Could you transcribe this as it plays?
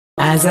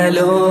As I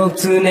look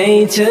to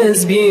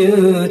nature's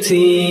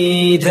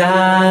beauty,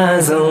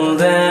 dazzled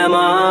am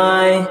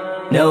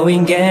I,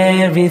 knowing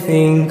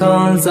everything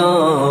calls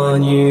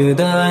on you,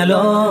 the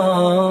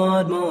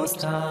Lord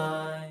Most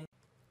High.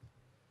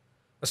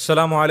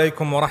 Assalamu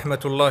alaikum wa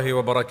rahmatullahi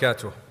wa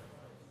barakatuh.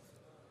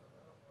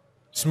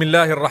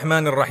 Bismillahir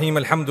Rahmanir Rahim.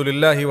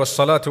 Alhamdulillahi was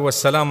salatu was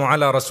salamu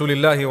ala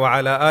Rasulillahi wa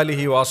ala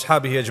alihi wa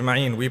ashabihi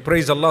ajma'een. We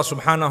praise Allah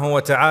subhanahu wa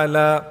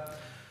ta'ala.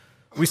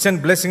 We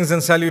send blessings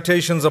and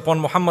salutations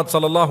upon Muhammad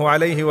sallallahu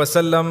alayhi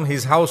wasallam,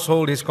 his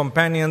household, his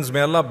companions.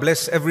 May Allah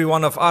bless every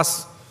one of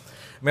us.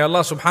 May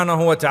Allah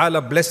subhanahu wa ta'ala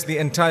bless the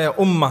entire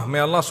ummah. May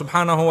Allah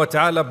subhanahu wa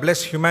ta'ala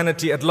bless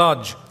humanity at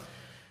large.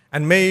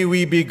 And may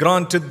we be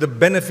granted the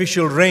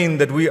beneficial rain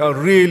that we are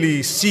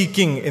really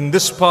seeking in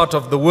this part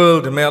of the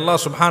world. And may Allah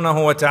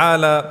subhanahu wa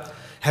ta'ala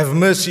have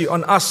mercy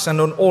on us and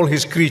on all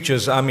His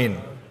creatures.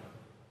 Ameen.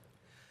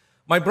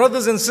 My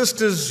brothers and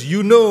sisters,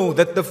 you know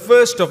that the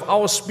first of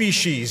our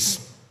species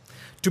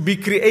to be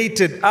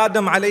created,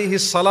 Adam alayhi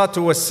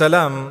salatu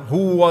wassalam,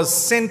 who was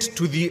sent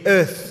to the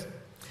earth,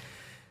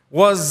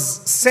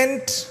 was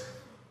sent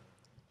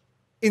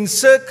in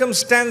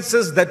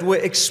circumstances that were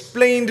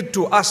explained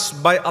to us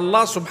by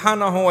Allah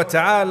subhanahu wa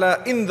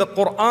ta'ala in the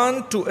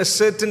Quran to a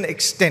certain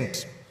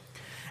extent.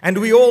 And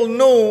we all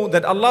know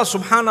that Allah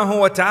subhanahu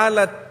wa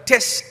ta'ala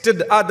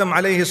tested Adam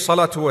alayhi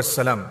salatu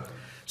wassalam.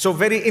 So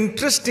very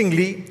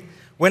interestingly,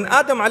 when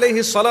Adam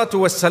alayhi salatu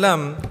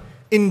wassalam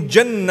in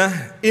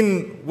Jannah,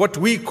 in what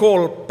we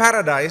call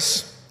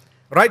paradise,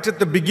 right at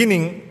the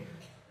beginning,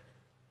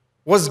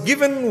 was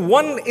given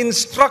one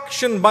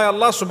instruction by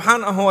Allah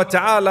subhanahu wa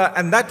ta'ala,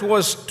 and that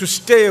was to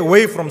stay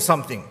away from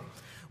something.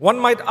 One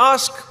might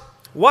ask,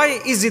 why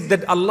is it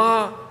that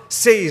Allah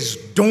says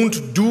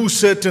don't do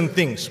certain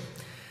things?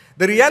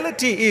 The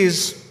reality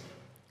is,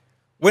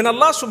 when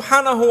Allah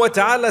subhanahu wa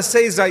ta'ala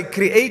says, I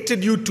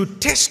created you to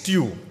test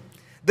you,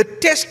 the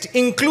test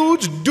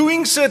includes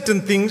doing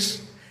certain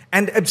things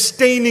and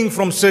abstaining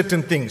from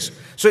certain things.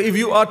 So if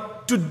you are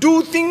to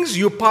do things,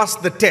 you pass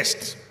the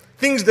test,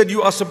 things that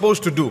you are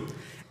supposed to do.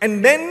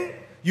 And then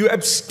you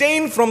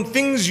abstain from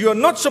things you are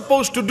not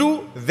supposed to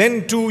do,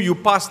 then too you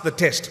pass the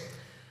test.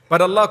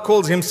 But Allah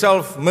calls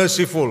Himself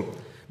merciful.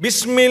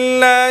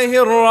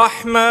 Bismillahir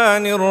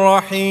Rahmanir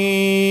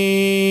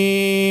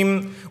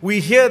Rahim.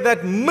 We hear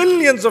that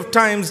millions of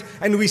times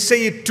and we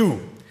say it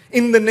too.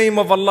 In the name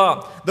of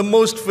Allah, the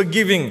most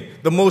forgiving,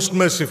 the most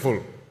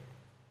merciful.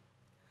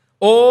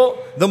 Or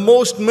the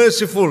most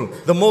merciful,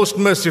 the most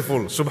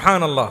merciful.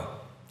 Subhanallah.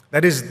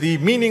 That is the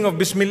meaning of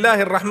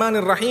Bismillahir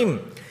Rahmanir Rahim.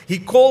 He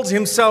calls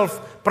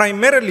Himself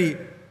primarily,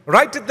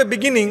 right at the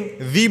beginning,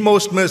 the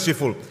most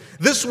merciful.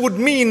 This would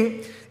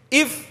mean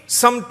if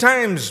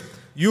sometimes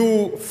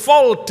you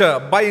falter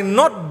by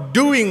not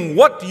doing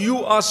what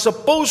you are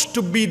supposed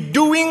to be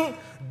doing,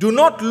 do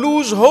not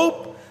lose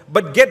hope,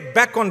 but get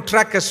back on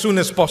track as soon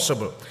as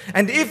possible.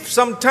 And if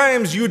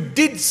sometimes you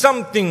did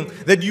something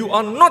that you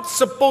are not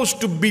supposed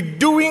to be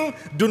doing,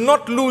 do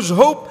not lose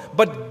hope,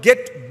 but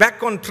get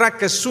back on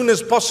track as soon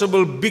as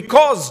possible,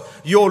 because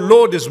your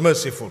Lord is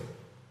merciful.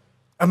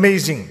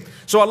 Amazing.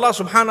 So Allah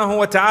subhanahu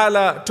wa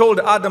ta'ala told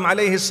Adam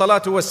alayhi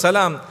salatu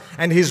wassalam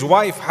and his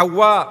wife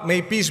Hawa,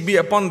 may peace be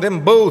upon them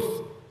both.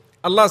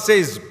 Allah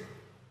says,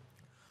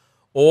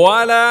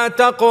 وَلَا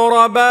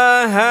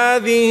تَقْرَبَا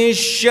هَذِهِ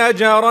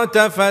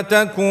الشَّجَرَةَ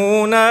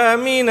فَتَكُونَا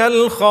مِنَ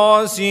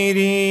الْخَاسِرِينَ.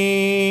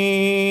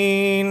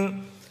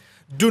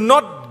 Do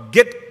not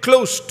get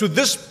close to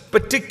this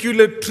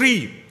particular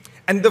tree.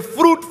 And the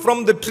fruit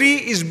from the tree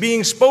is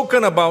being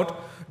spoken about.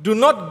 Do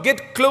not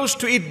get close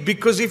to it,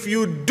 because if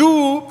you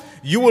do,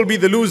 you will be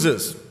the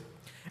losers.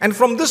 And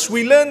from this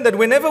we learn that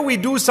whenever we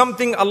do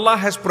something Allah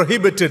has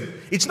prohibited,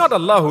 it's not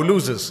Allah who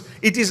loses.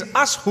 It is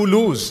us who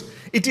lose.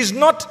 It is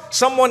not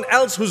someone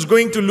else who's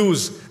going to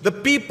lose. The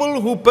people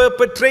who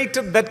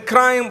perpetrated that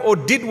crime or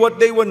did what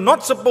they were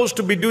not supposed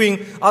to be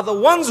doing are the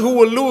ones who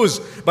will lose.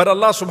 But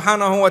Allah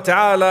subhanahu wa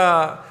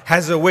ta'ala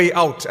has a way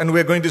out, and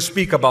we're going to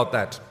speak about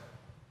that.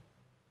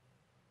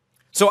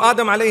 So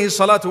Adam alayhi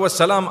salatu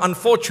wassalam,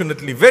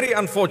 unfortunately, very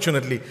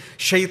unfortunately,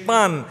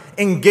 shaitan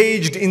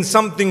engaged in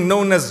something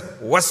known as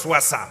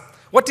waswasa.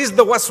 What is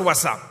the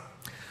waswasa?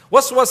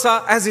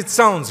 Waswasa, as it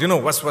sounds,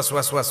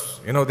 was.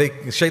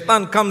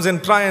 Shaitan comes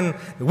and try and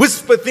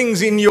whisper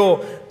things in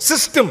your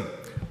system.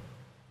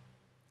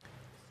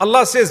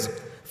 Allah says,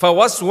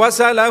 فَوَسْوَسَ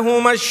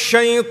لَهُمَ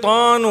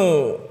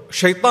الشَّيْطَانُ.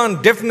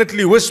 Shaitan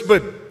definitely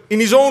whispered in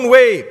his own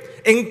way,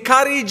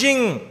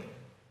 encouraging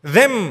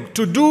them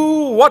to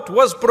do what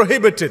was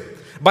prohibited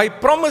by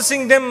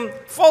promising them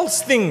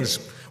false things.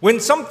 When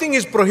something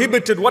is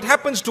prohibited, what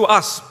happens to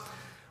us?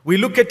 We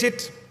look at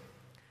it,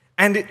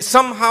 and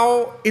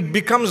somehow it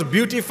becomes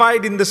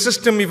beautified in the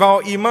system if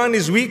our iman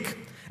is weak.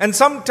 And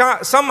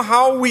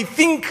somehow we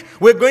think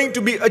we're going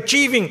to be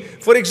achieving.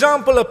 For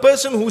example, a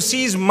person who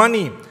sees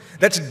money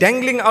that's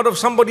dangling out of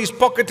somebody's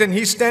pocket and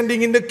he's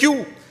standing in the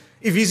queue.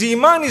 If his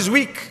iman is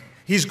weak,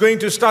 he's going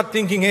to start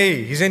thinking,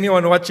 hey, is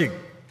anyone watching?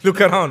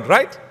 Look around,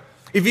 right?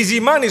 If his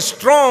iman is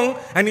strong,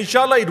 and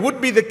inshallah it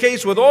would be the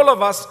case with all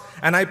of us,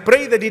 and I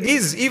pray that it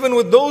is, even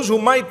with those who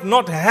might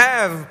not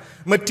have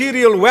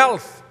material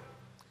wealth,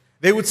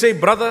 they would say,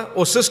 brother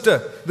or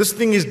sister, this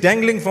thing is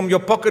dangling from your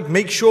pocket,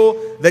 make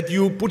sure that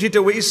you put it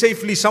away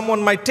safely,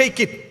 someone might take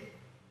it.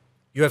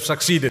 You have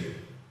succeeded.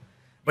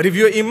 But if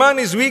your iman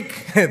is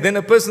weak, then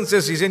a person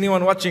says, is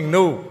anyone watching?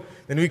 No.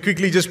 Then we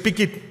quickly just pick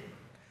it.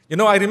 You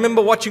know, I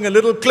remember watching a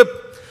little clip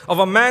of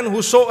a man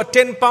who saw a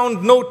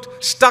 10-pound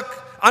note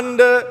stuck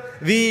under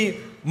the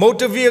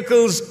motor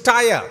vehicle's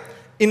tire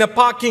in a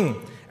parking,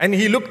 and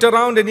he looked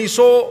around and he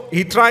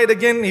tried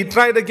again,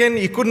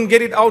 he couldn't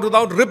get it out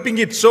without ripping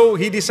it, so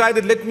he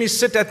decided, let me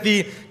sit at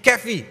the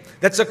cafe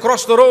that's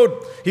across the road.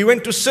 He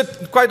went to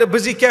sit, quite a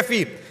busy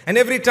cafe, and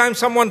every time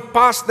someone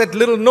passed that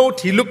little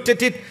note, he looked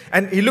at it,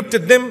 and he looked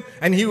at them,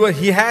 and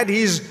he had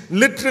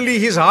literally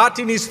his heart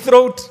in his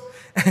throat.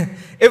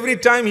 Every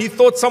time he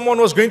thought someone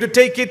was going to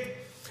take it,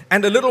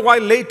 and a little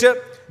while later,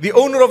 the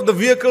owner of the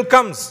vehicle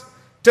comes,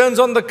 turns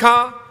on the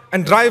car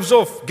and drives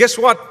off. Guess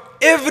what?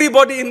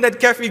 Everybody in that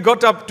cafe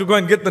got up to go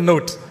and get the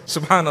note.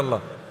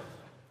 Subhanallah.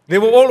 They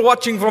were all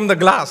watching from the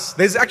glass.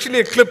 There's actually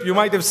a clip, you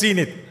might have seen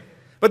it.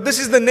 But this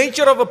is the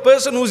nature of a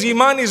person whose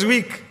iman is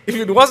weak. If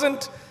it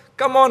wasn't,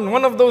 come on,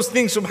 one of those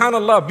things,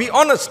 subhanallah, be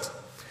honest.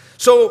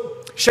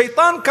 So,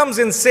 shaitan comes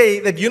and say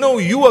that, you know,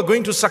 you are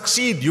going to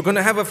succeed. You're going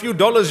to have a few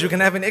dollars. You can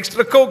have an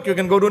extra Coke. You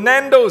can go to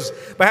Nando's.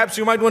 Perhaps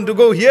you might want to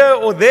go here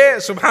or there,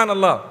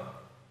 subhanallah.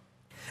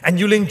 And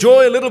you'll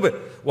enjoy a little bit.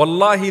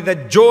 Wallahi,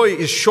 that joy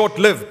is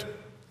short-lived.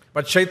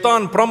 But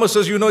shaitan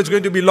promises, you know, it's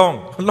going to be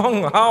long.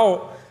 Long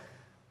how?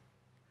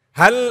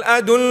 هل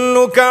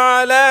أدلك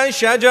على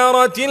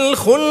شجرة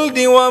الخلد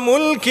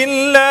وملك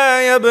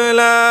لا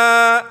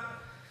يبلى.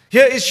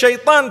 Here is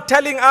shaitan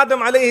telling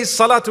Adam alayhi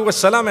salatu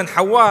wassalam and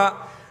Hawa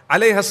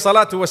alayhi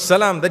salatu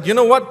wassalam that, you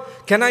know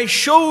what? Can I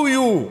show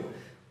you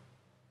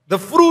the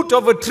fruit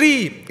of a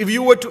tree? If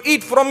you were to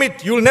eat from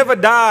it, you'll never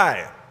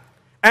die.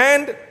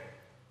 And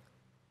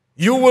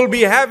you will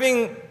be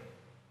having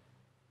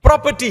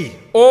property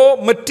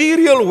or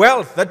material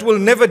wealth that will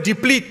never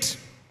deplete.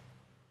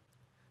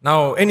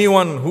 Now,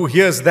 anyone who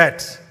hears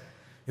that,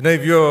 you know,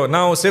 if you're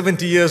now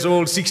 70 years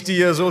old, 60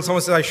 years old,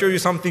 someone says, I show you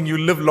something, you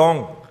live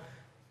long.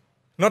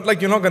 Not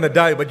like you're not going to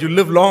die, but you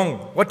live long.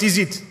 What is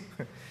it?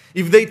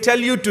 If they tell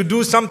you to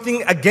do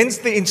something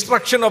against the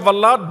instruction of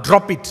Allah,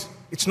 drop it.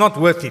 It's not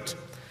worth it.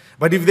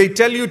 But if they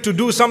tell you to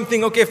do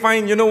something, okay,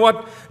 fine, you know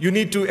what? You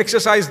need to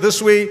exercise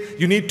this way.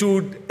 You need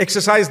to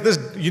exercise this.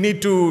 You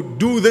need to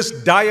do this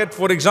diet,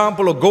 for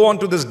example, or go on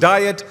to this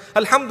diet.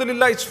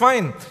 Alhamdulillah, it's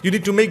fine. You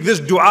need to make this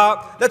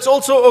dua. That's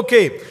also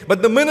okay.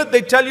 But the minute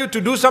they tell you to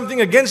do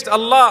something against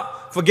Allah,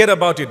 forget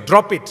about it.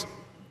 Drop it.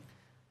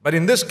 But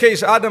in this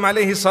case, Adam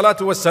alayhi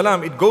salatu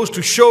wassalam, it goes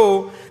to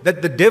show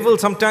that the devil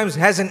sometimes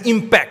has an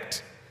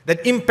impact.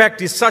 That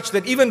impact is such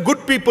that even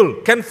good people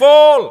can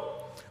fall.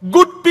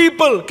 Good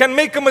people can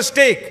make a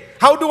mistake.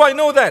 How do I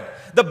know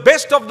that? The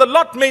best of the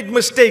lot made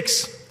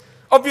mistakes.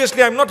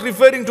 Obviously, I'm not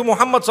referring to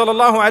Muhammad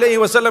sallallahu alayhi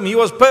wasallam. He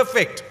was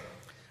perfect.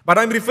 But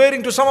I'm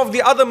referring to some of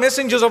the other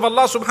messengers of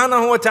Allah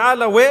subhanahu wa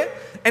ta'ala where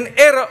an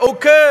error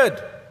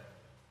occurred.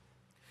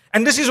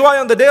 And this is why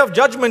on the day of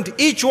judgment,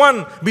 each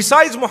one,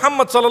 besides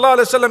Muhammad sallallahu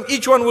alayhi wasallam,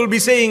 each one will be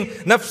saying,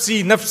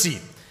 nafsi,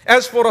 nafsi.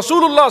 As for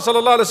Rasulullah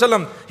sallallahu alaihi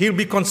wasallam, he'll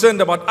be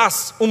concerned about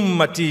us,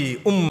 ummati,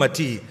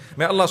 ummati.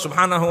 May Allah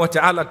subhanahu wa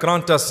ta'ala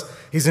grant us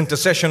His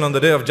intercession on the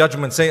day of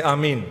judgment. Say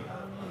Ameen.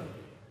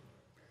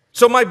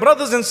 So my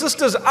brothers and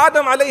sisters,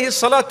 Adam alayhi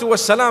salatu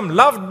was salam,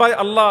 loved by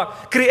Allah,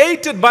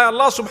 created by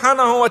Allah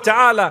subhanahu wa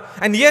ta'ala,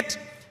 and yet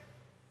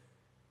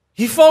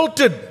he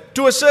faltered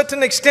to a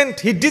certain extent.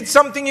 He did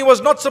something he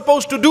was not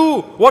supposed to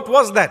do. What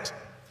was that?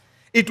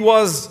 It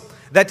was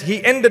that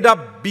he ended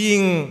up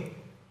being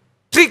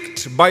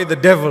tricked by the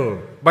devil,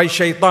 by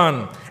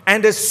shaitan.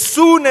 And as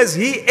soon as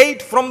he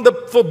ate from the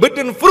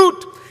forbidden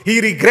fruit,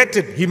 he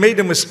regretted, he made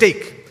a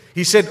mistake.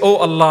 He said, oh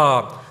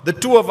Allah, the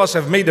two of us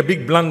have made a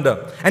big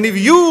blunder. And if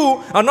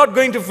you are not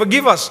going to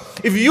forgive us,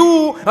 if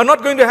you are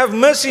not going to have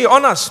mercy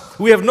on us,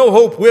 we have no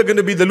hope, we're going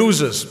to be the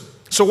losers.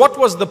 So what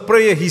was the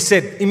prayer he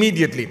said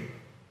immediately?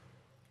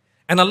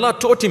 And Allah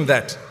taught him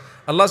that.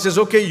 Allah says,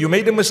 okay, you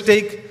made a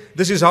mistake,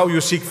 this is how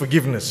you seek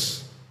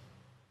forgiveness.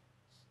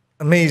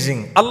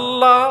 Amazing.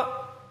 Allah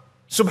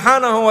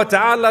subhanahu wa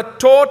ta'ala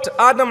taught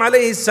Adam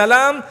alayhi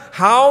salam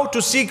how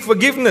to seek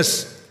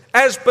forgiveness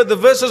as per the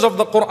verses of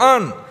the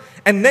Quran.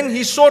 And then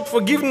he sought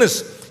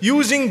forgiveness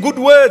using good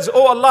words.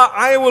 Oh Allah,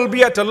 I will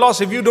be at a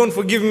loss if you don't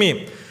forgive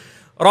me.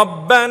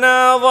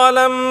 رَبَّنَا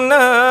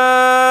ظَلَمْنَا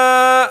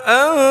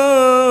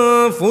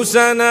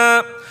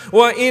أَنفُسَنَا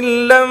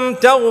وَإِن لَمْ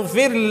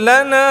تَغْفِرْ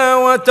لَنَا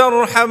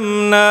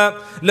وَتَرْحَمْنَا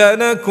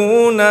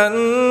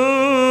لَنَكُونَنَّ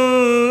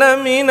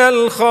مِنَ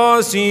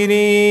الْخَاسِرِينَ.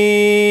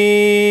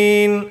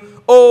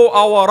 Oh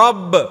our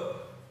Rabb.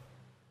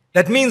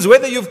 That means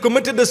whether you've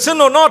committed a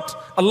sin or not,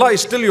 Allah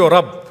is still your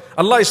Rabb.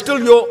 Allah is still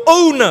your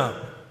owner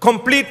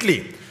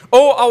completely.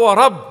 Oh our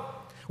Rabb,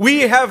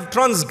 we have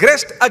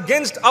transgressed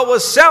against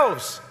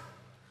ourselves.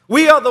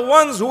 We are the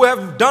ones who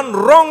have done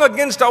wrong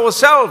against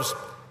ourselves.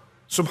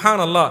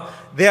 Subhanallah,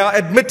 they are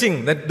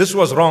admitting that this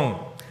was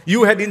wrong.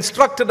 You had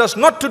instructed us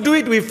not to do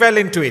it, we fell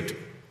into it.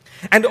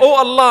 And oh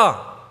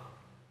Allah,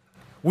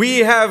 we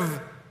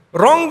have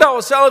wronged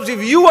ourselves.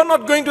 If you are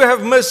not going to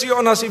have mercy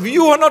on us, if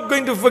you are not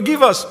going to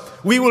forgive us,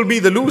 we will be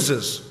the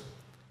losers.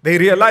 They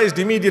realized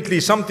immediately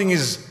something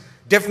is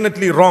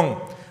definitely wrong.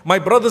 My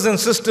brothers and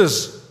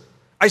sisters,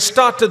 I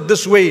started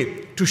this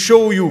way to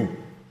show you.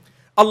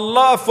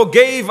 Allah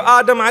forgave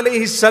Adam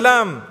alayhi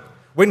salam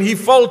when he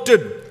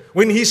faltered,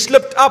 when he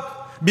slipped up,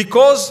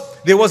 because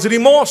there was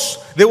remorse,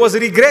 there was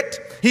regret.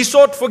 He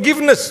sought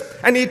forgiveness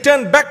and he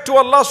turned back to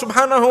Allah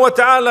subhanahu wa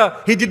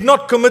ta'ala. He did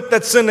not commit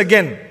that sin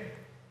again.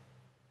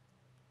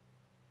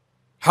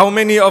 How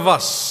many of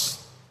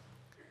us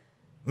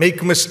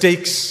make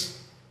mistakes,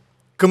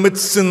 commit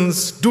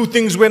sins, do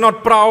things we're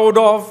not proud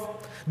of,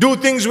 do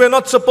things we're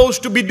not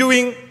supposed to be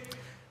doing,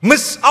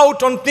 miss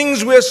out on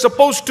things we're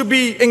supposed to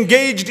be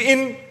engaged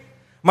in?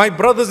 My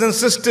brothers and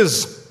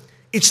sisters,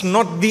 it's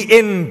not the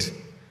end.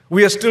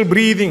 We are still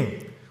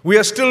breathing. We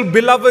are still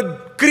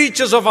beloved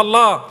creatures of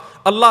Allah.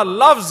 Allah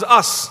loves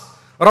us.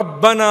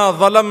 رَبَّنَا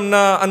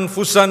ظَلَمْنَا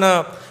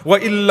أَنفُسَنَا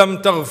وَإِن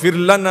لَّمْ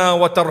تَغْفِرْ لَنَا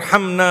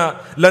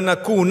وَتَرْحَمْنَا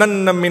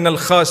لَنَكُونَنَّ مِنَ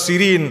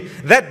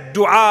الْخَاسِرِينَ. That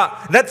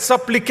dua, that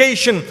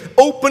supplication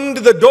opened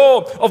the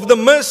door of the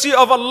mercy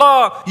of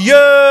Allah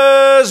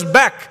years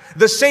back.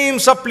 The same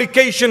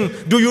supplication,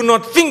 do you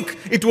not think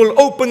it will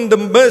open the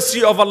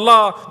mercy of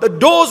Allah, the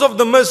doors of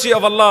the mercy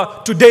of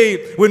Allah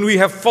today when we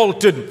have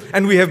faltered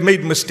and we have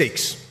made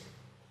mistakes?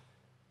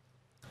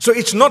 So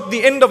it's not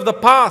the end of the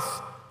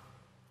path.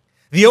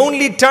 The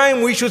only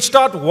time we should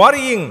start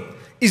worrying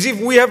is if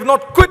we have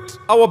not quit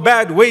our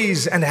bad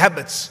ways and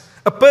habits.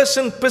 A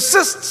person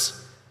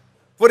persists.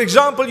 For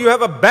example, you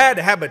have a bad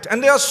habit,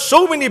 and there are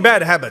so many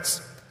bad habits,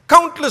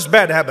 countless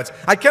bad habits.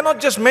 I cannot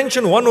just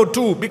mention one or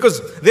two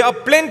because there are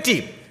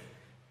plenty.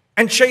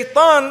 And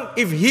shaitan,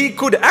 if he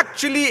could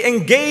actually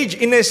engage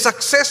in a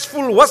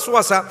successful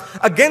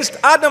waswasa against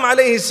Adam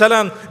alayhi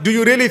salam, do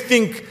you really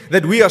think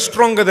that we are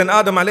stronger than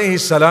Adam alayhi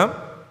salam?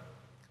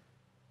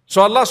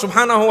 So Allah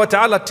subhanahu wa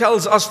ta'ala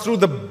tells us through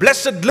the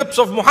blessed lips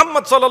of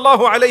Muhammad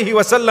sallallahu alayhi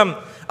wa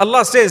sallam,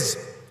 Allah says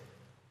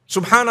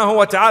subhanahu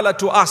wa ta'ala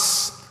to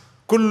us,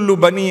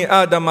 kullu bani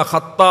adama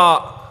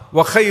khatta'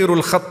 wa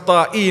khayrul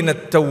khatta'in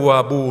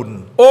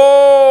at-tawwabun.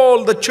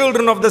 All the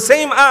children of the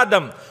same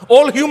Adam,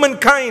 all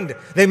humankind,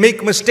 they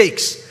make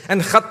mistakes.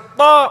 And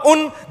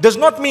khatta'un does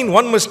not mean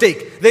one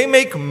mistake. They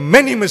make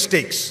many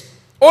mistakes.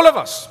 All of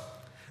us.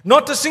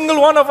 Not a single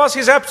one of us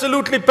is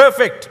absolutely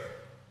perfect.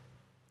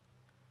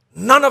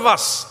 None of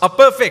us are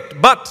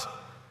perfect, but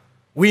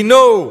we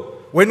know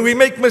when we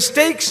make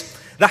mistakes,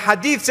 the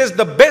hadith says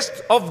the best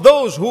of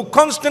those who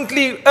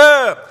constantly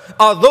err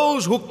are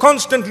those who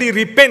constantly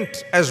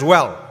repent as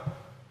well.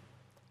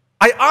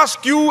 I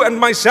ask you and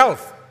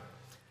myself,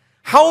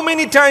 how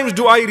many times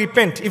do I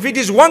repent? If it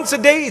is once a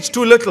day, it's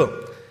too little.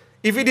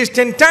 If it is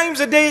 10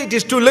 times a day, it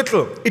is too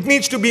little. It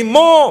needs to be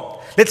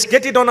more. Let's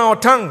get it on our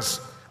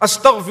tongues.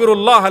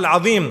 Astaghfirullah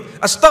al-azim.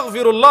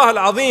 Astaghfirullah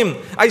al-azim.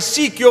 I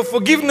seek your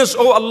forgiveness,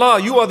 O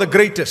Allah. You are the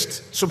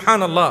greatest.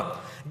 Subhanallah.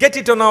 Get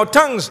it on our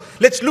tongues.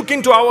 Let's look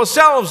into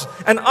ourselves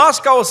and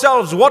ask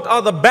ourselves, what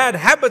are the bad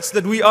habits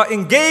that we are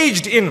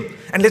engaged in?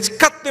 And let's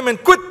cut them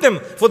and quit them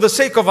for the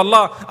sake of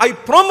Allah. I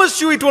promise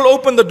you it will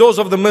open the doors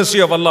of the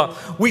mercy of Allah.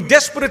 We're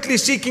desperately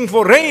seeking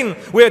for rain.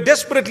 We are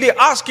desperately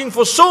asking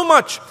for so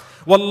much.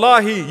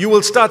 Wallahi, you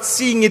will start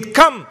seeing it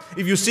come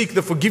if you seek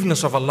the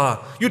forgiveness of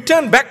Allah. You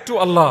turn back to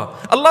Allah.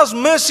 Allah's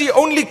mercy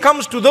only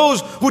comes to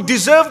those who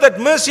deserve that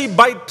mercy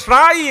by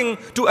trying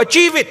to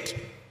achieve it.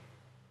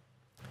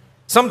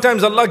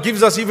 Sometimes Allah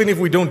gives us even if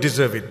we don't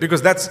deserve it,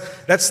 because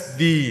that's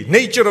the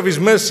nature of His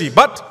mercy.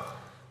 But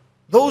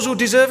those who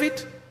deserve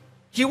it,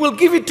 He will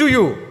give it to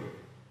you.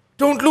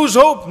 Don't lose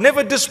hope,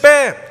 never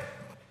despair.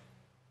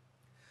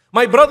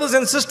 My brothers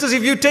and sisters,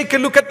 if you take a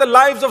look at the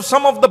lives of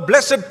some of the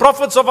blessed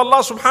prophets of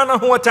Allah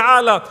subhanahu wa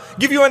ta'ala,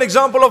 give you an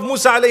example of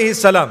Musa alayhi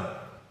salam.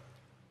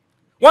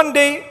 One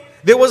day,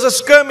 there was a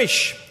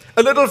skirmish,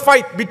 a little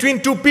fight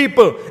between two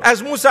people.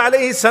 As Musa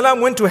alayhi salam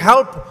went to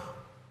help,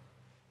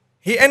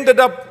 he ended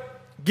up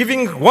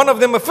giving one of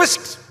them a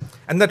fist.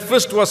 And that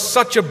fist was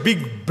such a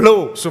big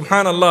blow,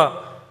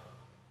 subhanallah.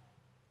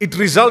 It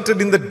resulted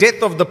in the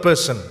death of the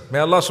person. May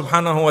Allah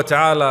subhanahu wa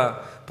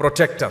ta'ala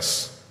protect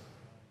us.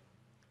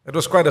 It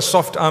was quite a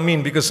soft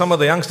Ameen, because some of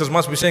the youngsters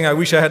must be saying, I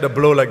wish I had a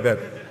blow like that.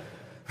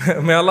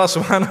 May Allah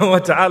subhanahu wa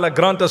ta'ala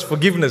grant us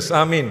forgiveness.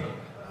 Ameen.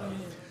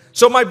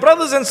 So my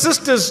brothers and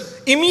sisters,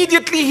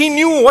 immediately he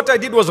knew what I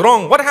did was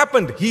wrong. What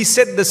happened? He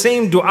said the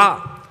same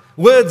dua.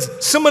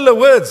 Words, similar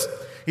words.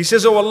 He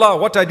says, oh Allah,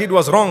 what I did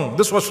was wrong.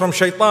 This was from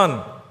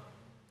shaitan.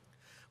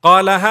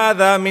 قال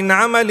هذا من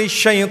عمل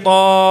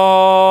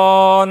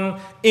الشيطان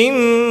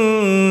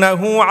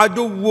إنه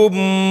عدو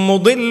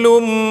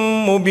مضل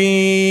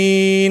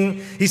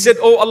مبين. He said,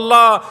 oh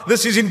Allah,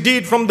 this is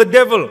indeed from the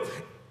devil.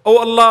 Oh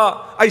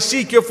Allah, I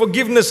seek your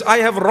forgiveness. I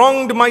have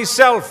wronged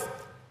myself.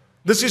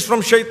 This is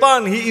from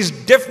shaitan. He is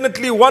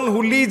definitely one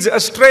who leads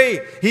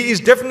astray. He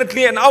is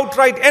definitely an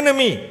outright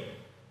enemy.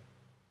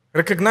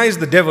 Recognize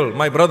the devil,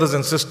 my brothers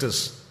and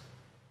sisters.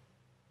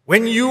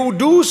 When you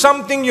do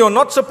something you're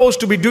not supposed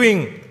to be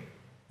doing,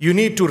 you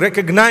need to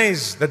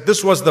recognize that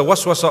this was the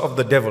waswasa of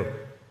the devil.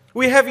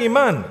 We have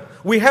iman.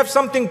 We have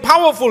something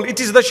powerful. It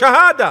is the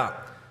shahada.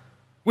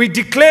 We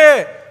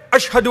declare,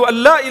 Ashhadu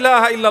an la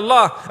ilaha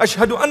illallah,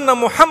 Ashhadu anna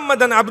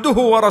Muhammadan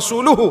abduhu wa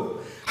rasuluhu.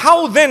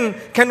 How then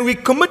can we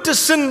commit a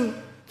sin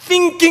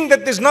thinking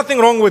that there's nothing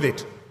wrong with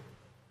it?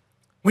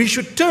 We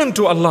should turn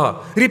to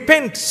Allah,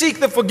 repent, seek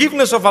the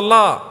forgiveness of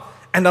Allah,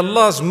 and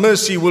Allah's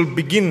mercy will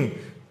begin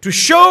to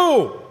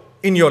show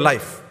in your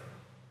life.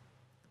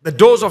 The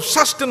doors of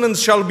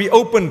sustenance shall be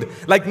opened,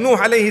 like Nuh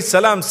alayhi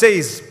salam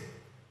says,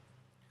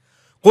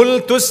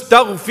 قُلْتُ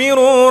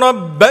اسْتَغْفِرُوا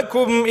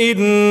رَبَّكُمْ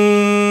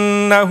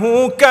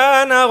إِنَّهُ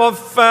كَانَ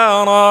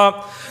غَفَّارًا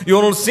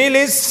يُرْسِلِ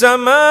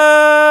السَّمَاءَ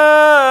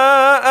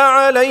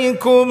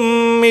عَلَيْكُمْ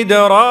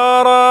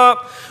مِدْرَارًا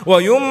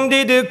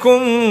وَيُمْدِدْكُمْ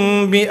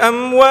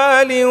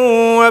بِأَمْوَالٍ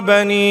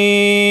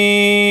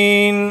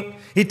وَبَنِينَ.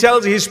 He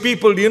tells his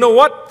people, you know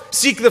what?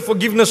 Seek the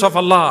forgiveness of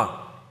Allah.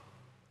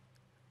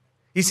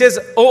 He says,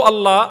 Oh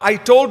Allah, I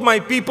told my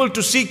people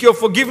to seek your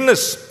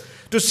forgiveness.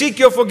 To seek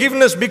your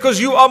forgiveness because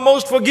you are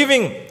most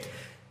forgiving.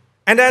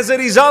 And as a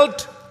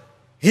result,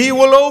 He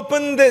will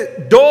open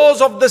the doors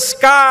of the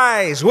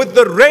skies with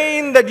the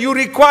rain that you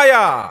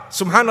require.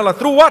 Subhanallah.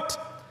 Through what?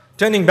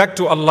 Turning back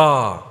to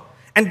Allah.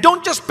 And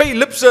don't just pay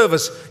lip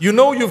service. You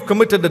know you've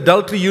committed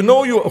adultery. You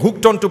know you're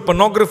hooked onto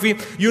pornography.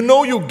 You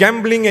know you're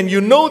gambling, and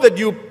you know that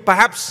you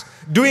perhaps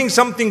doing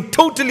something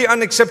totally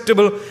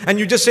unacceptable, and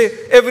you just say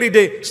every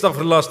day,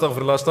 astaghfirullah,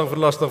 astaghfirullah,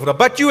 astaghfirullah, astaghfirullah.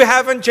 But you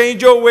haven't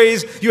changed your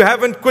ways. You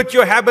haven't quit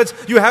your habits.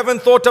 You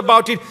haven't thought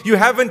about it. You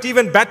haven't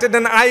even batted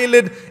an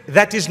eyelid.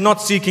 That is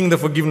not seeking the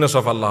forgiveness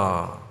of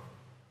Allah.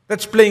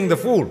 That's playing the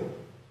fool.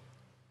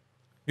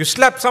 You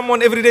slap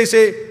someone every day,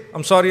 say,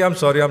 I'm sorry, I'm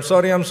sorry, I'm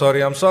sorry, I'm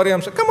sorry, I'm sorry,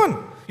 I'm sorry. Come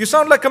on. You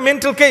sound like a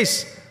mental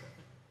case.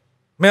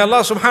 May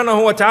Allah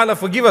subhanahu wa ta'ala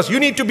forgive us. You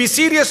need to be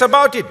serious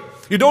about it.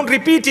 You don't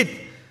repeat it.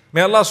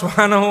 May Allah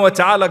subhanahu wa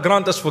ta'ala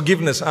grant us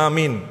forgiveness.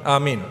 Ameen.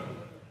 Ameen.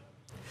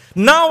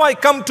 Now I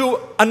come to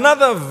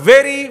another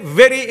very,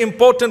 very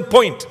important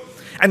point.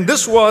 And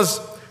this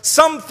was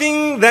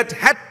something that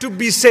had to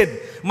be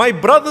said. My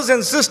brothers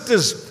and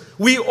sisters,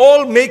 we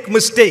all make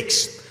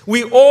mistakes.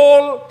 We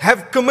all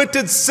have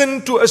committed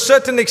sin to a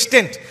certain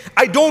extent.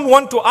 I don't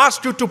want to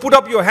ask you to put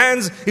up your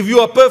hands if you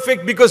are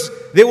perfect, because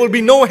there will be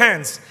no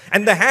hands.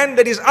 And the hand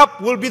that is up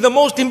will be the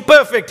most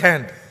imperfect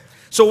hand.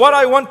 So what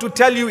I want to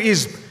tell you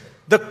is,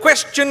 the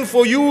question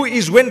for you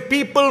is, when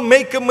people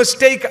make a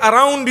mistake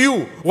around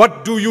you,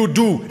 what do you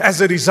do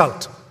as a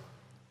result?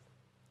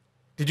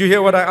 Did you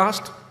hear what I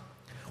asked?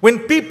 When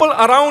people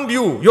around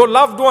you, your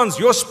loved ones,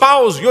 your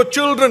spouse, your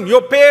children,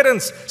 your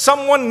parents,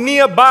 someone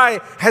nearby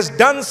has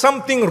done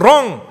something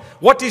wrong,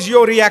 what is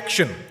your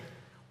reaction?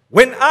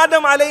 When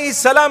Adam alayhi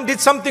salam did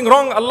something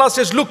wrong, Allah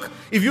says, look,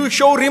 if you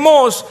show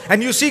remorse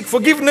and you seek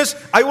forgiveness,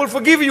 I will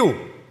forgive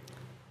you.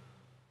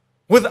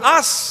 With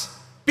us,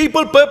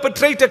 people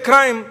perpetrate a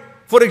crime.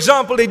 For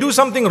example, they do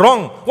something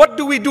wrong. What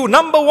do we do?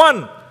 Number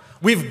one,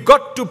 we've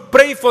got to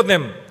pray for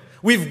them.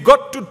 We've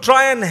got to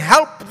try and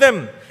help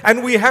them.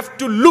 And we have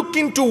to look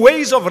into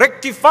ways of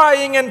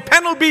rectifying and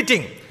panel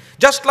beating.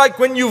 Just like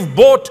when you've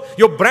bought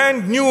your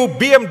brand new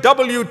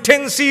BMW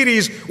 10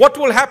 Series, what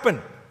will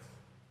happen?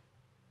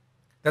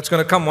 That's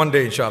going to come one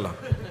day, inshallah.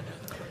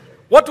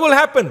 What will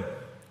happen?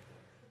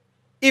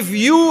 If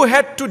you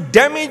had to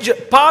damage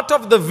part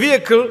of the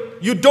vehicle,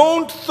 you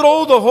don't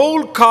throw the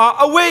whole car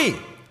away.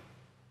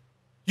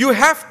 You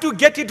have to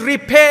get it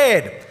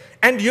repaired.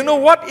 And you know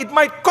what? It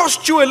might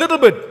cost you a little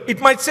bit.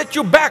 It might set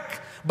you back.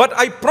 But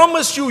I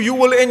promise you, you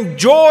will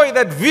enjoy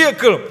that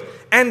vehicle.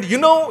 And you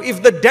know,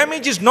 if the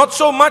damage is not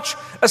so much,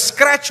 a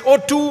scratch or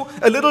two,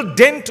 a little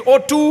dent or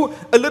two,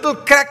 a little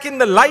crack in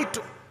the light,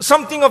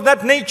 something of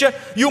that nature,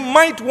 you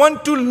might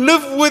want to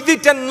live with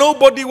it and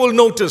nobody will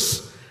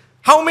notice.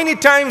 How many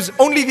times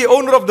only the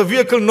owner of the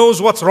vehicle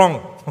knows what's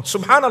wrong?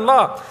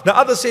 Subhanallah. The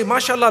others say,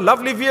 mashallah,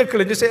 lovely vehicle.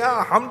 And you say,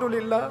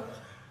 alhamdulillah.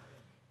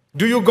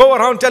 Do you go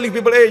around telling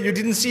people, hey, you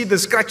didn't see the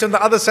scratch on the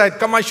other side,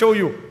 come I show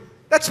you?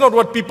 That's not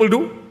what people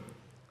do.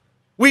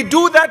 We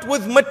do that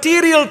with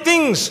material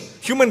things.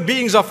 Human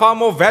beings are far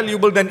more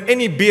valuable than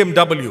any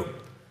BMW.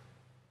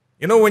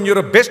 You know, when you're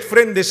a best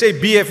friend, they say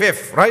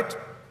BFF, right?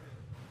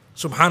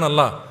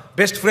 Subhanallah,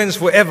 best friends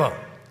forever.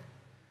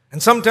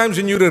 And sometimes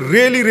when you're a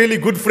really, really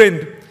good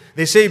friend,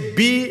 they say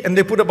B and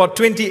they put about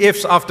 20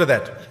 Fs after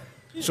that.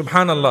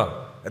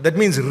 Subhanallah. That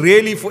means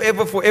really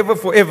forever, forever,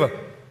 forever.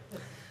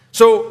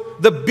 So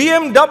the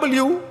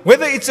BMW,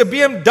 whether it's a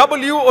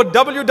BMW or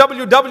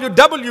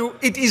WWWW,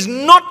 it is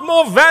not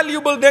more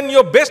valuable than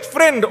your best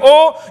friend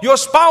or your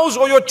spouse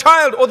or your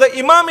child or the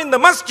imam in the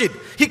masjid.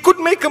 He could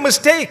make a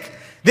mistake.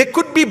 There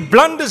could be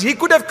blunders. He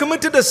could have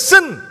committed a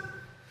sin.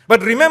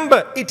 But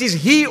remember, it is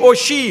he or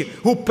she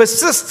who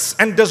persists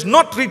and does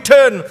not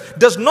return,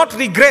 does not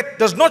regret,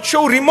 does not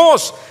show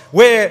remorse,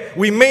 where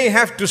we may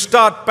have to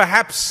start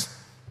perhaps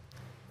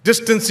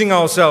distancing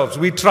ourselves.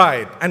 We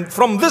tried. And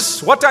from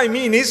this, what I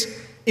mean is,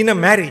 in a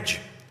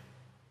marriage,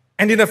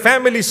 And in a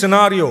family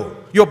scenario,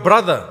 your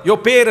brother, your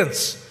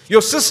parents,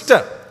 your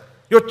sister,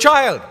 your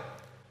child,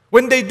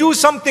 when they do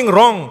something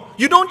wrong,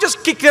 you don't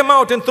just kick them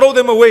out and throw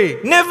them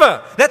away.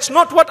 Never. That's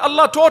not what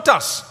Allah taught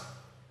us.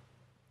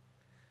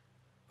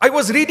 I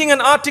was reading an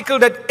article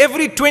that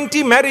every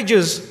 20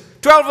 marriages,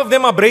 12 of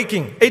them are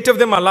breaking, 8 of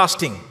them are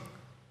lasting.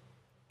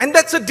 And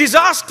that's a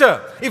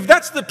disaster. If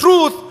that's the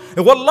truth,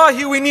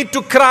 wallahi, we need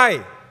to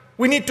cry.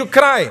 We need to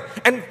cry.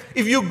 And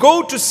if you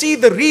go to see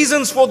the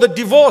reasons for the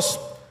divorce,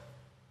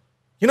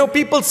 you know,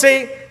 people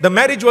say the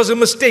marriage was a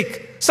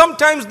mistake.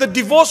 Sometimes the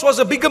divorce was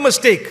a bigger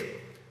mistake.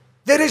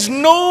 There is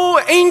no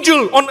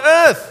angel on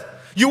earth.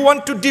 You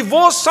want to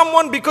divorce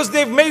someone because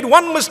they've made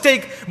one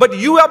mistake, but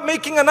you are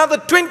making another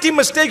 20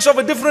 mistakes of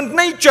a different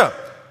nature.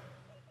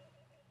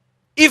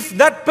 If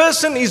that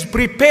person is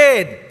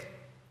prepared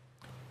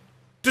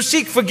to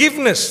seek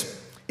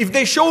forgiveness, if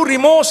they show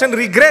remorse and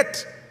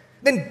regret,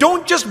 then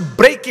don't just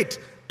break it.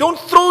 Don't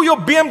throw your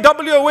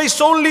BMW away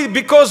solely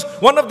because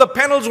one of the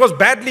panels was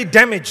badly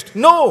damaged.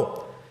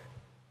 No.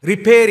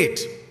 Repair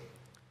it.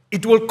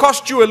 It will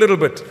cost you a little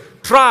bit.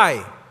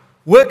 Try.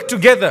 Work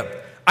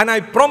together. And I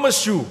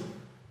promise you,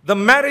 the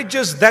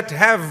marriages that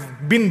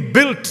have been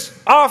built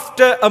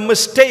after a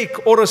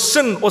mistake or a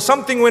sin or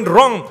something went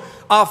wrong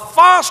are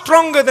far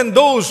stronger than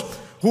those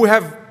who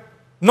have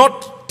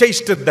not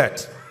tasted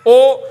that,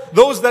 or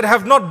those that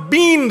have not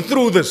been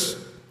through this.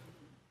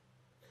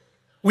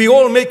 We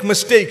all make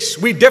mistakes.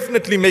 We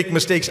definitely make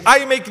mistakes.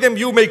 I make them,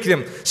 you make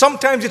them.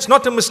 Sometimes it's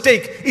not a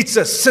mistake, it's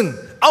a sin,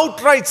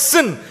 outright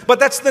sin. But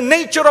that's the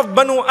nature of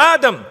Banu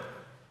Adam.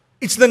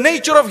 It's the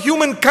nature of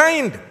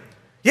humankind.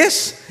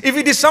 Yes, if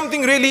it is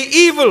something really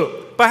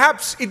evil,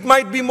 perhaps it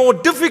might be more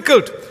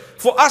difficult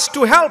for us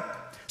to help.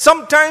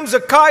 Sometimes a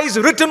car is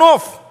written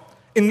off.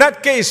 In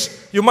that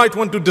case, you might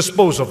want to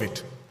dispose of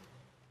it.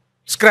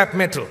 Scrap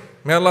metal.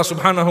 May Allah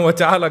subhanahu wa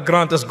ta'ala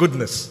grant us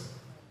goodness.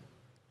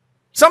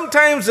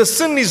 Sometimes the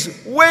sin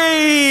is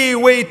way,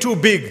 way too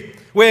big,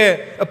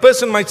 where a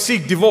person might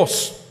seek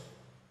divorce.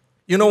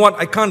 You know what,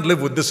 I can't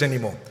live with this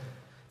anymore.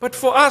 But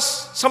for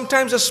us,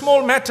 sometimes a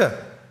small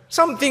matter,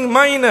 something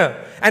minor.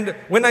 And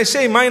when I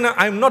say minor,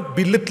 I'm not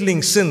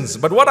belittling sins.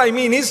 But what I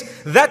mean is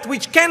that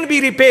which can be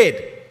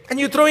repaired. And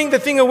you're throwing the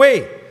thing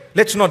away.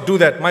 Let's not do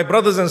that. My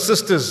brothers and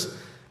sisters,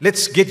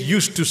 let's get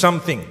used to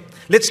something.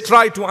 Let's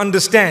try to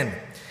understand.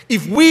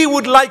 If we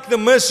would like the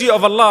mercy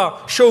of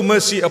Allah, show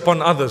mercy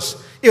upon others.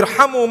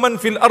 Irhamu man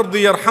fil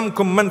ardi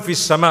yarhamkum man fis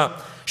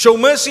sama. Show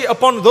mercy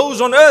upon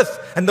those on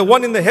earth, and the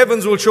one in the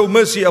heavens will show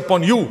mercy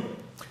upon you.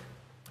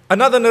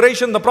 Another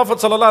narration, the Prophet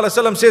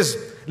ﷺ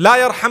says, La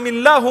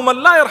yarhamillahu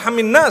man la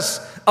yarhamin nas.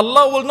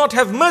 Allah will not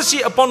have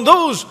mercy upon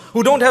those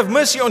who don't have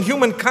mercy on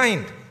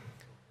humankind.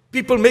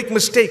 People make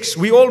mistakes.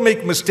 We all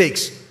make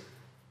mistakes.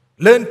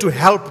 Learn to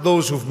help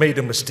those who've made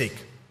a mistake.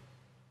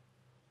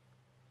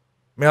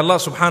 May Allah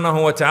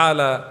subhanahu wa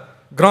ta'ala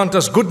grant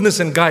us goodness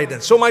and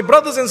guidance. So my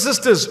brothers and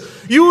sisters,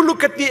 you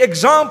look at the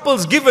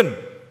examples given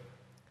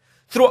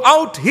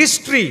throughout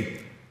history,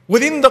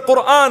 within the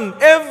Quran,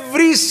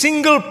 every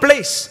single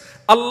place,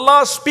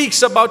 Allah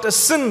speaks about a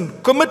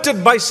sin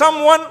committed by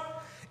someone.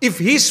 If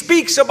He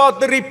speaks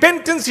about the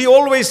repentance, He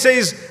always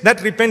says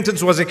that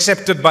repentance was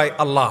accepted by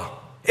Allah.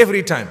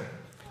 Every time.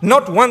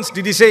 Not once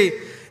did He say,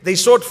 they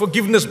sought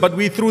forgiveness but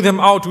we threw them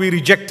out, we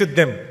rejected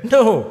them.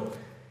 No.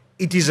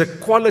 It is a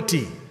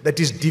quality that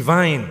is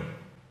divine.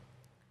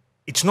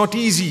 It's not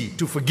easy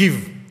to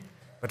forgive,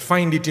 but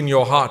find it in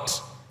your heart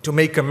to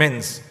make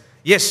amends.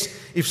 Yes,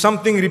 if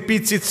something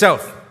repeats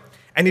itself,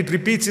 and it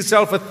repeats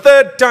itself a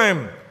third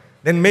time,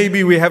 then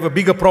maybe we have a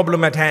bigger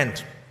problem at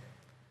hand.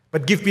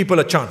 But give people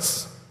a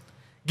chance.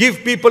 Give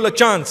people a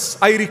chance.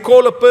 I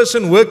recall a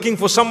person working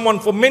for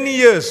someone for many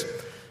years,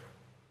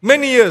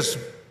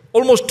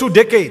 almost 2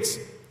 decades.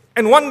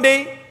 And one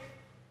day,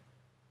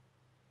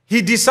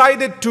 he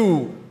decided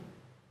to,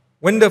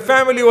 when the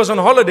family was on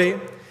holiday,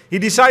 he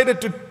decided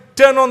to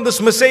turn on this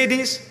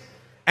Mercedes,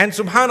 and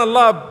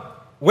subhanallah,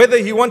 whether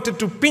he wanted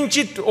to pinch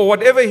it or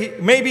whatever,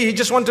 maybe he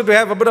just wanted to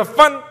have a bit of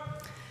fun,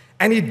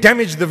 and he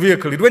damaged the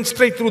vehicle. It went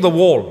straight through the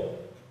wall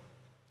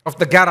of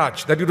the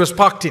garage that it was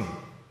parked in.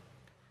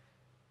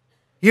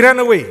 He ran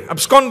away,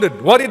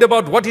 absconded, worried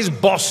about what his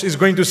boss is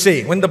going to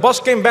say. When the boss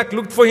came back,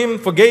 looked for him,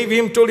 forgave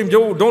him, told him,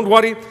 Joe, don't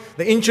worry,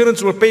 the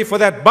insurance will pay for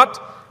that, but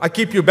I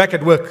keep you back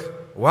at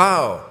work.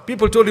 Wow.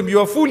 People told him, you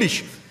are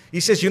foolish. He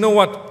says, you know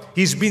what?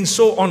 He's been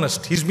so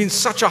honest. He's been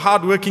such a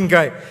hard-working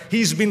guy.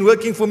 He's been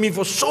working for me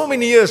for so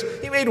many years.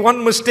 He made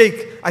one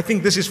mistake. I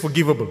think this is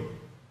forgivable.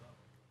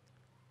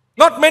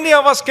 Not many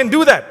of us can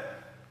do that.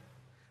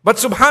 But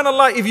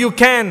subhanallah, if you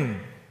can,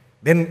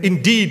 then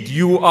indeed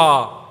you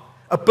are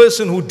a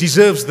person who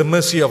deserves the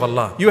mercy of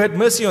Allah. You had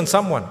mercy on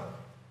someone.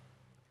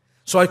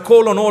 So I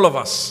call on all of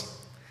us.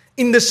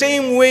 In the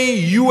same way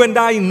you and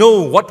I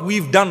know what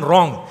we've done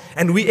wrong,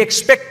 and we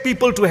expect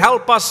people to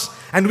help us,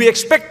 and we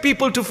expect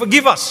people to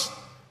forgive us,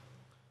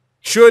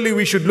 surely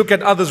we should look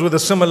at others with a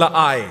similar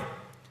eye.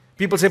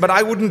 People say, but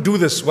I wouldn't do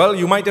this. Well,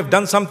 you might have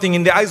done something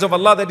in the eyes of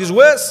Allah that is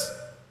worse.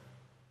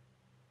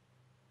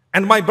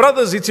 And my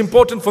brothers, it's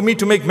important for me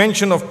to make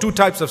mention of two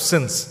types of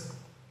sins.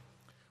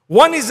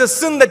 One is a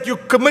sin that you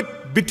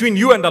commit between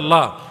you and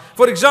Allah.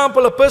 For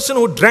example, a person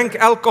who drank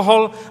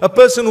alcohol, a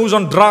person who's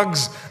on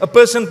drugs, a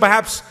person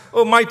perhaps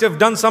might have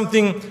done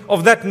something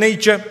of that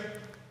nature.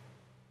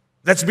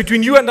 That's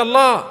between you and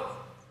Allah.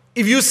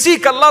 If you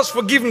seek Allah's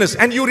forgiveness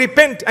and you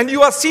repent and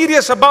you are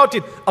serious about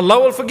it, Allah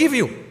will forgive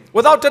you,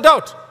 without a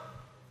doubt.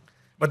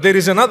 But there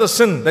is another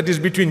sin that is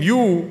between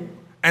you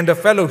and a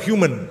fellow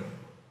human.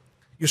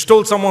 You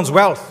stole someone's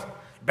wealth,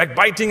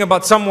 backbiting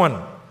about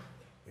someone.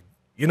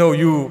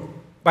 You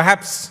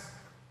perhaps,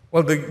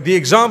 well, the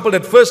example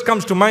that first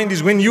comes to mind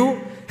is when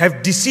you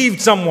have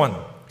deceived someone,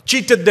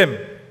 cheated them.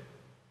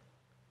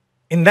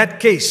 In that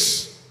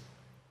case,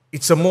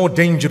 it's a more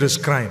dangerous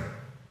crime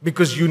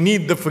because you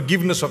need the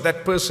forgiveness of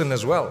that person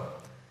as well.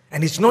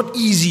 And it's not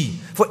easy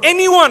for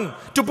anyone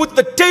to put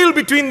the tail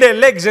between their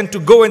legs and to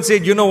go and say,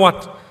 you know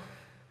what?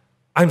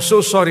 I'm so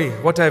sorry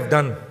what I've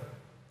done.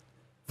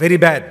 Very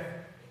bad.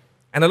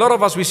 And a lot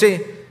of us, we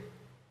say,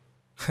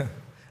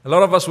 a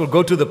lot of us will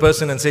go to the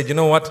person and say, you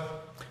know what?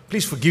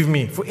 Please forgive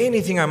me for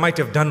anything I might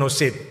have done or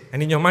said.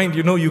 And in your mind,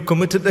 you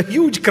committed a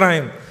huge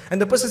crime.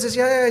 And the person says,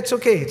 yeah, it's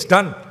okay, it's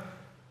done.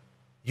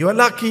 You are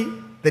lucky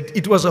that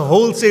it was a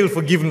wholesale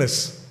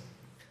forgiveness.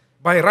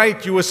 By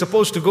right, you were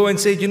supposed to go and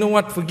say, you know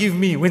what, forgive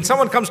me. When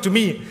someone comes to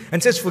me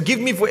and says, forgive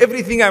me for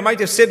everything I might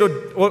have said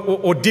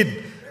or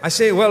did, I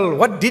say, well,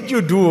 what did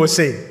you do or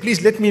say?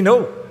 Please let me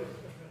know.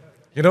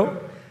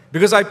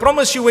 Because I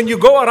promise you, when you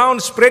go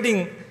around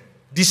spreading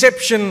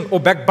deception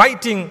or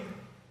backbiting,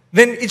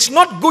 then it's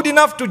not good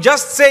enough to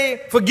just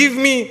say, forgive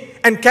me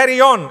and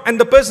carry on. And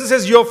the person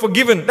says, you're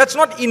forgiven. That's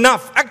not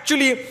enough.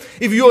 Actually,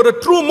 if you're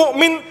a true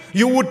mu'min,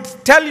 you would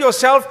tell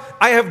yourself,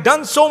 I have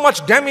done so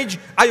much damage.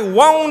 I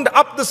wound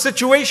up the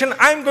situation.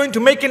 I'm going to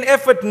make an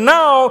effort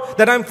now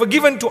that I'm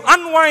forgiven to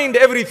unwind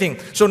everything.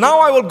 So now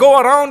I will go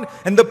around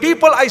and the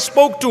people I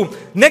spoke to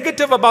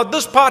negative about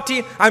this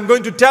party, I'm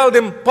going to tell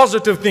them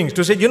positive things.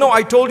 To say,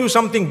 I told you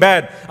something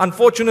bad.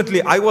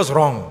 Unfortunately, I was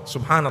wrong.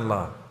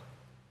 Subhanallah.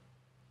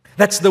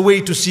 That's the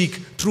way to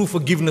seek true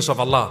forgiveness of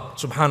Allah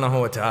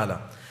subhanahu wa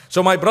ta'ala.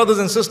 So my brothers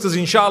and sisters,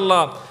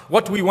 inshallah,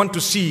 what we want to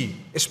see,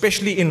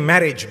 especially in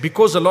marriage,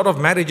 because a lot of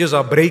marriages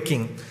are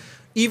breaking,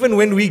 even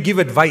when we give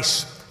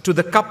advice to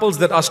the couples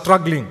that are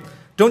struggling,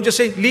 don't just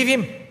say, leave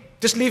him,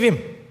 just leave him.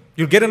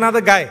 You'll get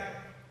another guy.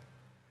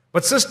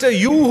 But sister,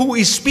 you who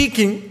is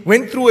speaking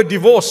went through a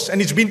divorce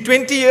and it's been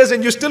 20 years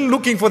and you're still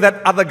looking for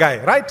that other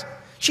guy, right?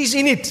 She's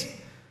in it.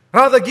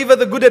 Rather give her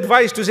the good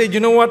advice to say, you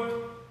know what?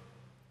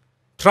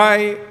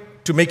 Try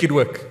to make it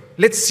work.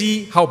 Let's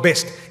see how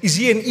best. Is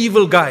he an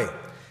evil guy?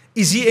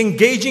 Is he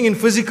engaging in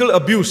physical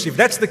abuse? If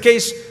that's the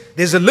case,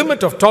 there's a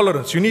limit of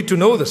tolerance. You need to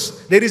know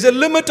this. There is a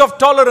limit of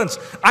tolerance.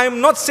 I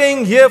am not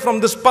saying here from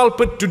this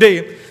pulpit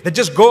today that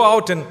just go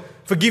out and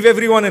forgive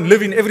everyone and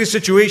live in every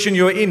situation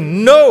you're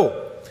in.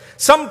 No.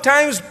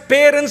 Sometimes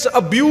parents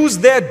abuse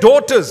their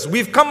daughters.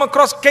 We've come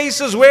across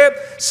cases where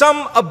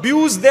some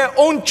abuse their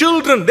own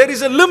children. There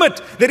is a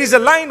limit. There is a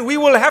line. We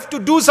will have to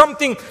do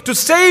something to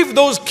save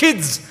those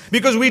kids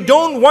because we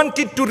don't want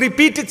it to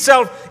repeat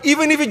itself,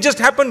 even if it just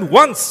happened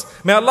once.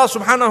 May Allah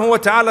subhanahu wa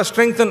ta'ala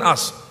strengthen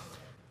us.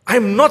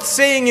 I'm not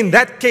saying in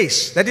that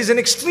case, that is an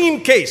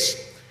extreme case.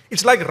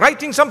 It's like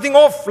writing something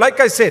off,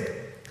 like I said.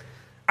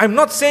 I'm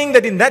not saying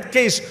that in that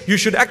case, you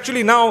should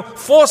actually now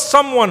force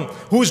someone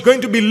who is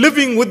going to be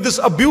living with this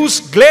abuse,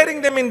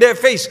 glaring them in their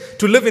face,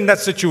 to live in that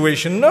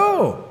situation.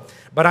 No.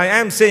 But I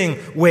am saying,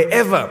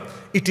 wherever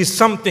it is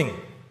something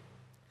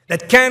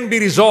that can be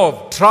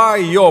resolved, try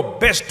your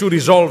best to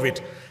resolve it.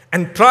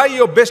 And try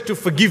your best to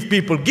forgive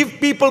people. Give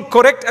people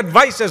correct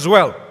advice as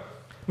well.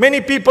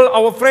 Many people,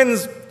 our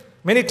friends,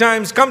 many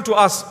times come to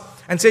us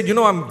and say,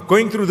 I'm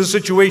going through this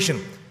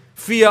situation.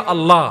 Fear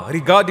Allah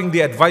regarding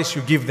the advice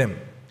you give them.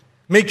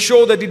 Make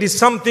sure that it is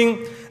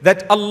something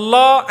that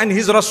Allah and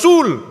His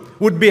Rasul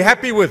would be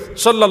happy with.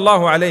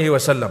 Sallallahu alayhi wa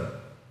sallam.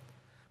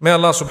 May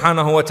Allah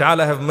subhanahu wa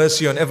ta'ala have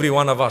mercy on every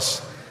one of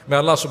us. May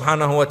Allah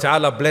subhanahu wa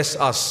ta'ala bless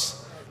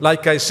us.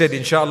 Like I said,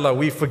 inshallah,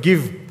 we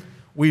forgive.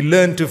 We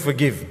learn to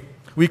forgive.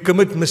 We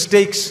commit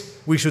mistakes.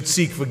 We should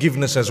seek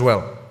forgiveness as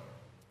well.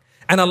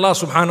 And Allah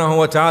subhanahu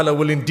wa ta'ala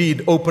will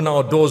indeed open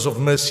our doors of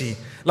mercy.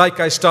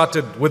 Like I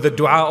started with the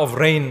dua of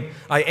rain,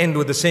 I end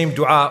with the same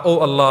dua. Oh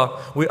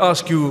Allah, we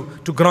ask you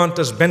to grant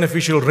us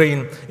beneficial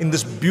rain in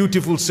this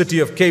beautiful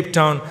city of Cape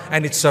Town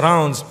and its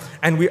surrounds.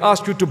 And we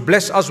ask you to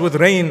bless us with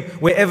rain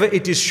wherever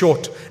it is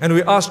short. And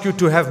we ask you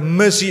to have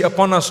mercy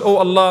upon us. Oh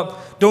Allah,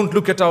 don't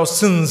look at our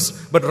sins,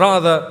 but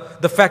rather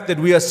the fact that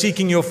we are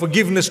seeking your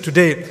forgiveness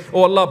today.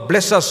 Oh Allah,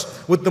 bless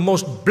us with the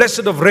most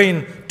blessed of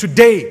rain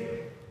today,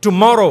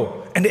 tomorrow,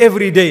 and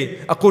every day.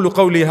 أقول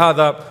قولي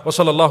هذا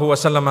وصلى الله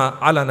وسلم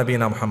على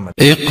نبينا محمد.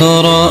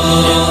 اقرأ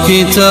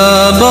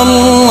كتاب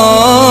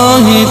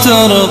الله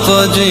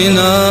ترق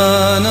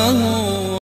جنانه.